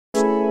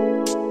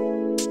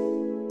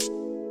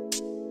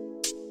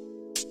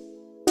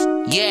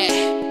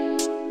Yeah.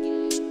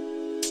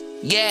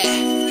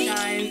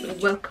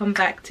 Guys, welcome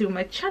back to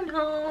my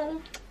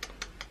channel.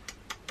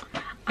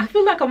 I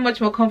feel like I'm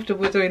much more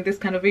comfortable doing this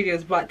kind of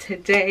videos, but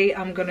today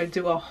I'm gonna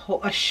do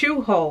a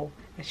shoe haul.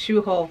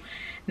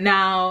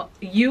 Now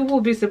you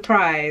will be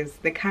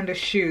surprised the kind of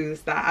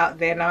shoes that are out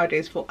there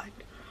nowadays for a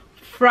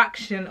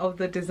fraction of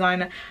the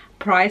designer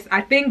price.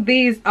 I think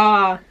these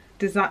are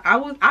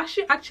I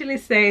should actually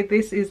say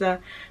this is a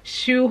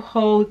shoe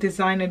haul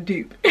designer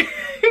dupe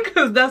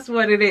because that's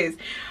what it is.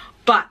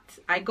 But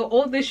I got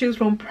all the shoes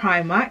from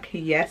Primark.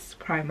 Yes,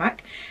 Primark.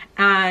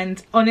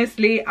 And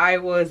honestly, I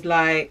was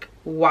like,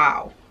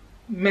 wow,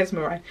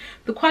 mesmerized.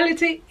 The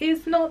quality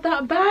is not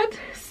that bad.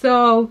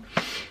 So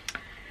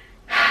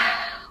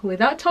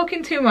without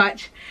talking too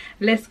much,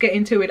 let's get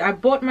into it. I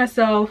bought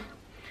myself,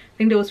 I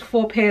think there was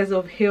 4 pairs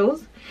of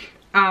heels.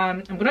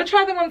 I'm gonna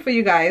try them on for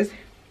you guys.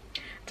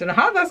 Don't know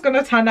how that's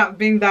gonna turn out,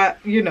 being that,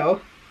 you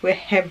know, we're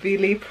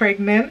heavily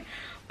pregnant,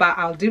 but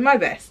I'll do my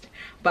best.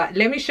 But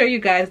let me show you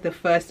guys the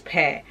first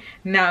pair.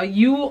 Now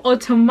you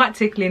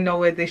automatically know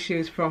where this shoe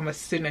is from as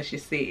soon as you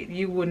see it.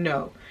 You will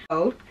know.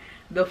 So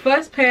the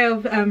first pair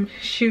of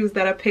shoes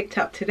that I picked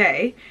up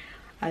today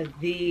are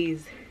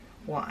these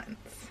ones.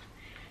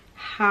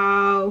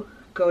 How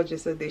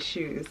gorgeous are these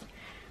shoes?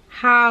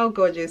 How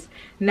gorgeous.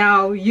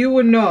 Now you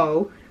will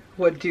know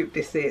what dupe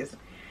this is.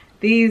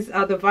 These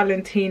are the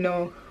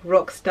Valentino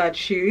rock stud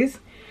shoes,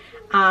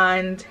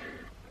 and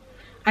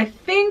I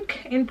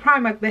think in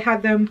Primark they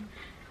had them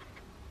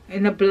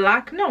in a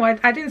black. No, I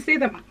didn't see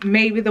them.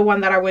 Maybe the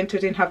one that I went to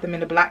didn't have them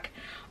in a black,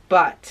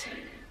 but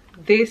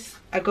this,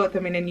 I got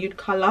them in a nude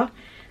color.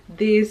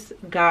 These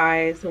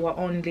guys were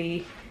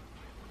only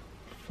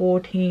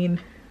 £14.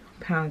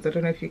 I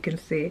don't know if you can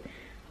see.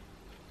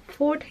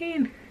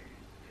 14.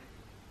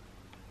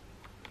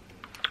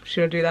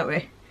 Should I do that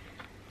way?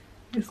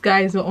 These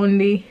guys were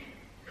only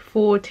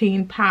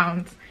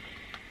 £14.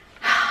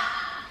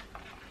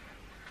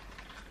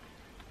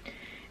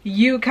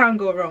 You can't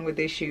go wrong with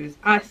these shoes.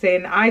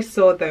 I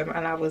saw them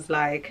and I was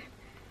like,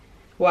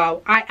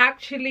 wow. I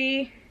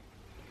actually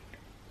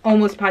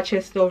almost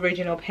purchased the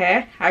original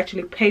pair. I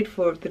actually paid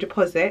for the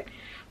deposit,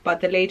 but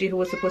the lady who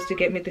was supposed to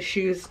get me the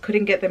shoes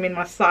couldn't get them in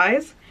my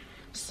size.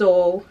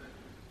 So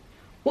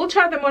we'll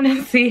try them on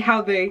and see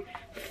how they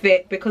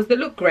fit, because they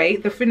look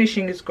great. The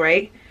finishing is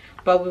great,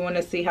 but we want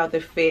to see how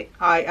they fit.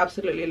 I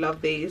absolutely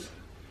love these.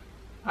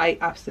 I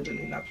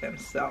absolutely love them.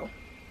 So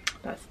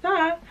that's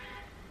that.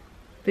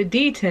 The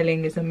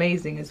detailing is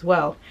amazing as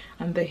well,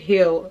 and the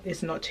heel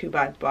is not too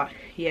bad. But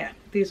yeah,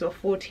 these are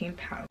 £14.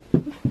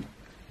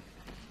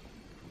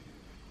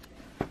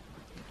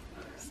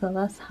 So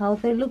that's how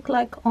they look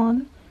like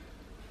on.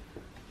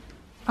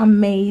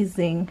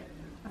 Amazing,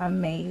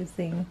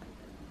 amazing,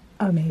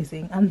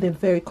 amazing. And they're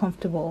very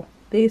comfortable.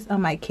 These are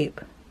my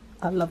cape.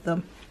 I love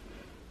them.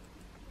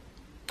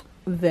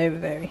 Very,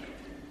 very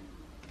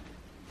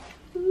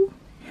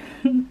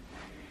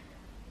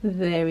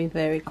very,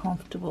 very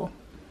comfortable.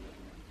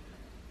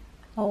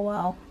 Oh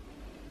wow.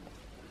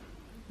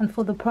 And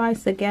for the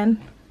price, again,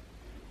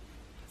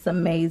 it's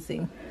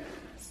amazing.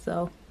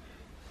 So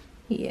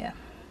yeah,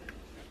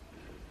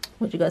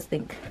 what do you guys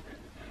think?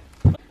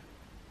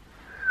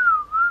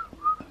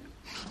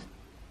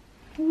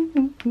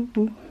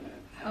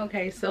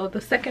 Okay, so the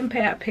second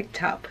pair I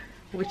picked up,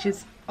 which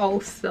is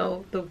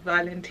also the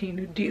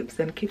Valentino dupes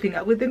and keeping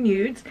up with the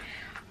nudes,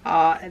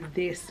 are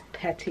this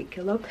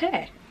particular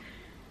pair.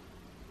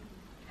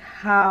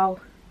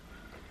 How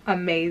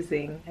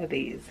amazing are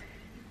these?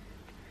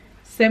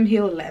 Same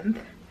heel length,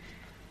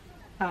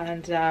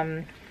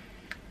 and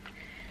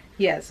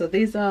yeah, so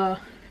these are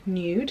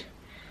nude,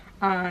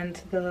 and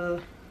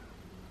the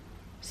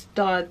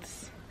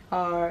studs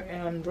are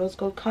rose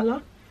gold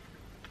color.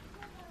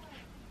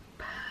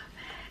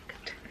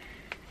 Perfect.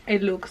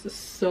 It looks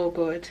so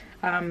good.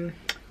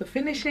 The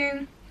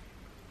finishing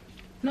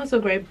not so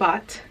great,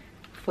 but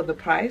for the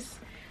price,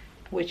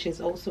 which is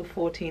also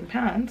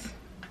 £14,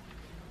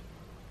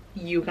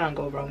 you can't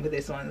go wrong with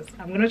these ones.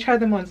 I'm gonna try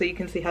them on so you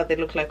can see how they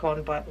look like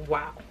on, but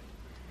wow,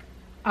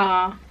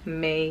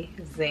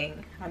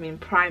 amazing. I mean,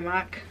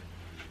 Primark,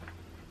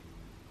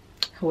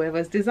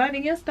 whoever's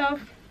designing your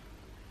stuff,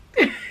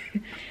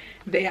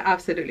 they are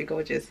absolutely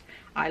gorgeous.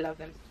 I love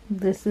them.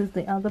 This is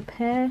the other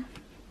pair.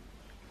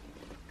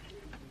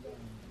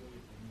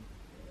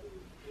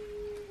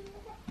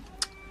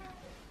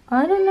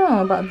 I don't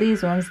know about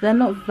these ones, they're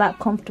not that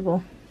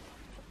comfortable.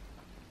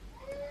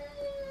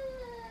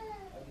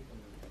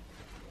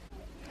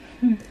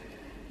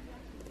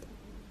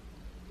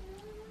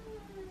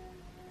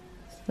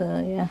 So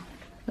yeah,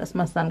 that's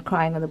my son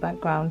crying in the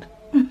background.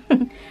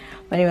 But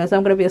anyways,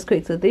 I'm gonna be as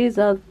quick. So these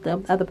are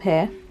the other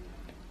pair.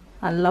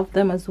 I love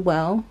them as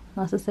well.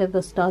 As I said,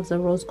 the studs are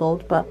rose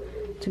gold, but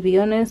to be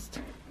honest,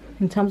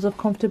 in terms of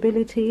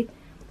comfortability,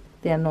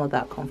 they are not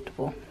that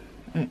comfortable.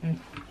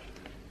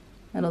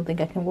 I don't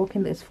think I can walk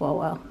in this for a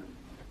while.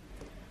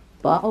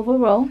 But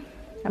overall,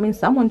 I mean,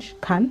 someone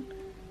can.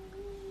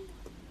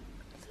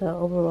 So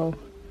overall,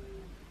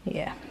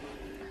 yeah,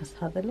 that's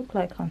how they look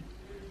like on.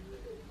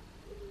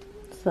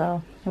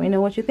 So let me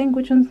know what you think,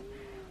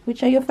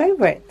 which are your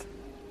favorite.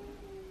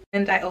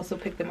 And I also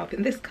picked them up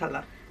in this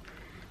color,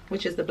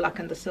 which is the black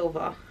and the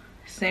silver,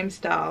 same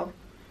style.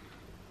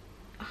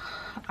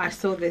 I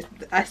saw these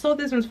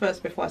ones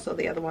first before I saw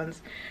the other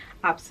ones.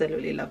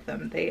 Absolutely love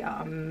them. They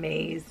are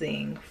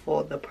amazing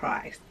for the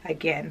price.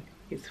 Again,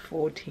 it's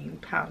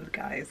 £14,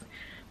 guys.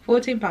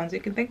 £14. You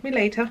can thank me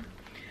later.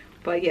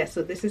 But yeah,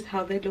 so this is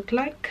how they look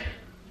like.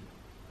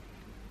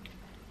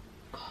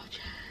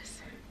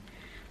 Gorgeous.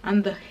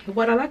 And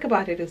what I like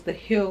about it is the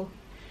heel.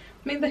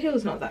 I mean, the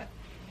heel's not that,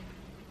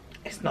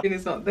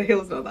 the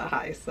heel's not that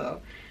high.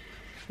 So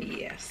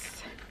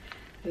yes,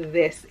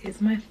 this is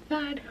my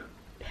third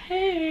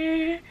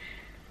pair.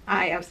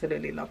 I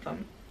absolutely love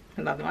them.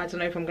 I love them. I don't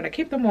know if I'm gonna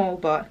keep them all,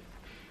 but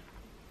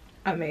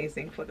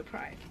amazing for the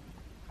price.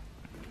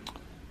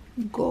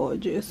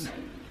 Gorgeous.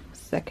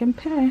 Second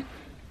pair.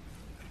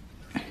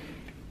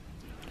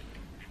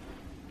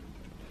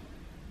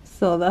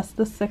 So that's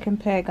the second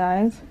pair,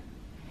 guys.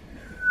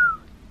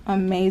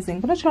 Amazing.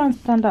 I'm gonna try and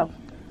stand up,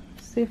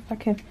 see if I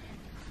can.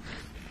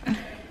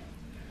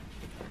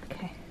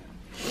 Okay,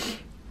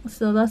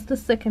 so that's the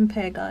second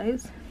pair,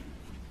 guys.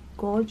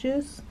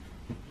 Gorgeous,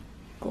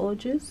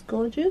 gorgeous,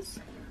 gorgeous.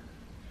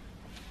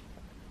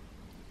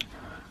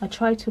 I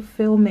tried to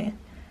film it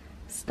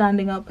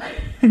standing up.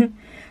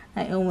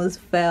 I almost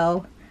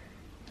fell.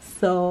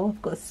 So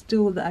I've got a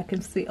stool that I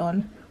can sit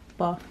on,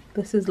 but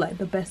this is like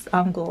the best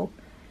angle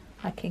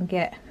I can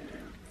get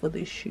for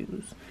these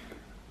shoes.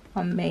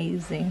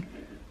 Amazing,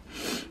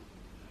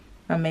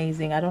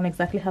 amazing. I don't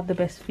exactly have the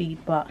best feet,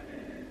 but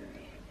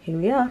here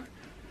we are.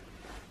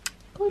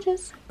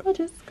 Gorgeous,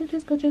 gorgeous,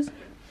 gorgeous, gorgeous.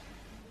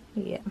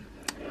 Yeah,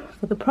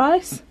 for the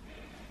price,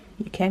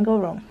 you can't go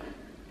wrong.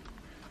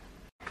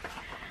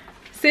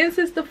 Since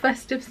it's the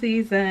festive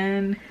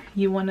season,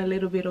 you want a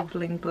little bit of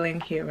bling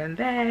bling here and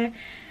there,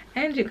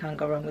 and you can't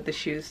go wrong with the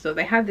shoes. So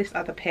they had this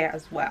other pair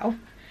as well.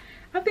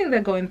 I think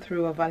they're going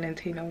through a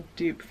Valentino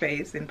dupe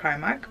phase in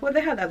Primark. Well,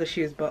 they had other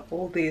shoes, but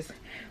all these,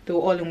 they were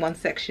all in one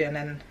section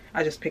and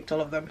I just picked all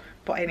of them.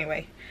 But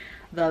anyway,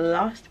 the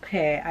last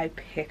pair I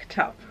picked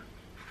up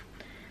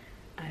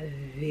are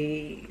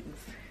these.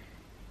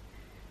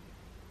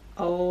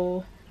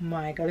 Oh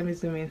my god, let me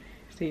zoom in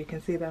so you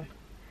can see them.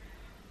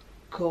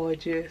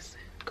 Gorgeous,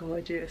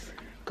 gorgeous,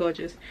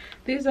 gorgeous.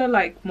 These are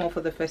like more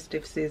for the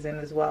festive season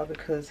as well,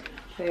 because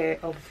they're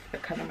of the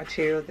kind of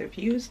material they've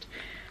used.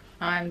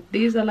 And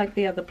these are like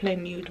the other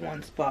plain nude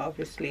ones, but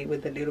obviously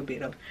with a little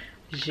bit of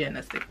je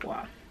ne sais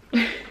quoi.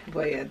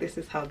 But yeah, this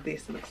is how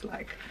this looks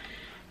like.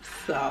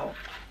 So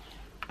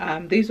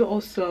these are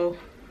also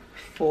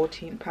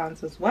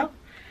 £14 as well,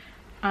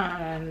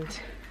 and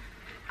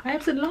I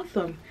absolutely love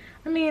them.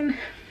 I mean,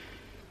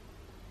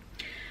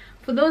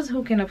 for those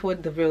who can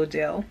afford the real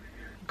deal,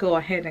 go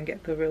ahead and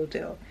get the real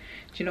deal.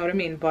 Do you know what I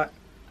mean? But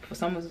for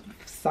some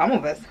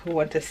of us who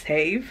want to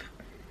save,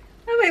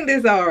 I think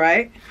these are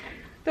alright.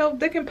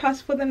 They can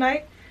pass for the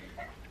night.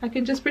 I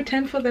can just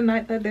pretend for the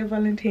night that they're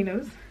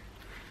Valentinos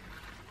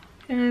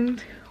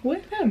and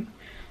wear them.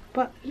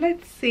 But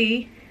let's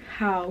see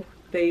how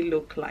they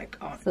look like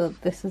on. So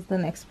this is the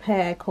next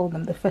pair. I call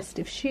them the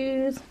festive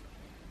shoes.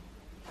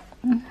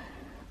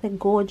 They're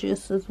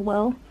gorgeous as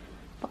well,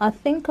 but I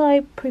think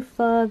I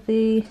prefer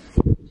the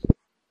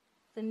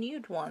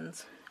nude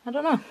ones. I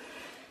don't know.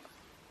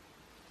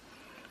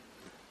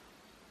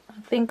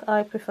 I think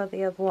I prefer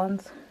the other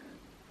ones.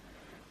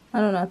 I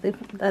don't know.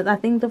 I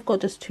think they've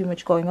got just too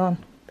much going on.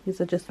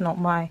 These are just not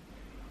my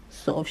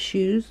sort of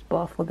shoes,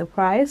 but for the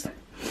price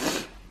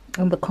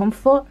and the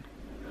comfort,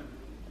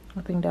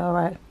 I think they're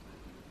alright.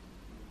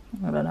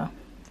 I don't know.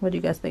 What do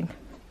you guys think?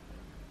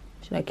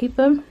 Should I keep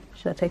them?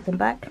 Should I take them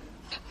back?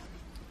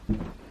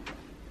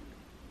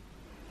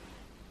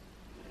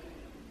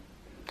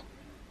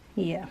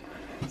 Yeah.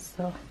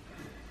 So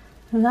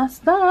that's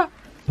that.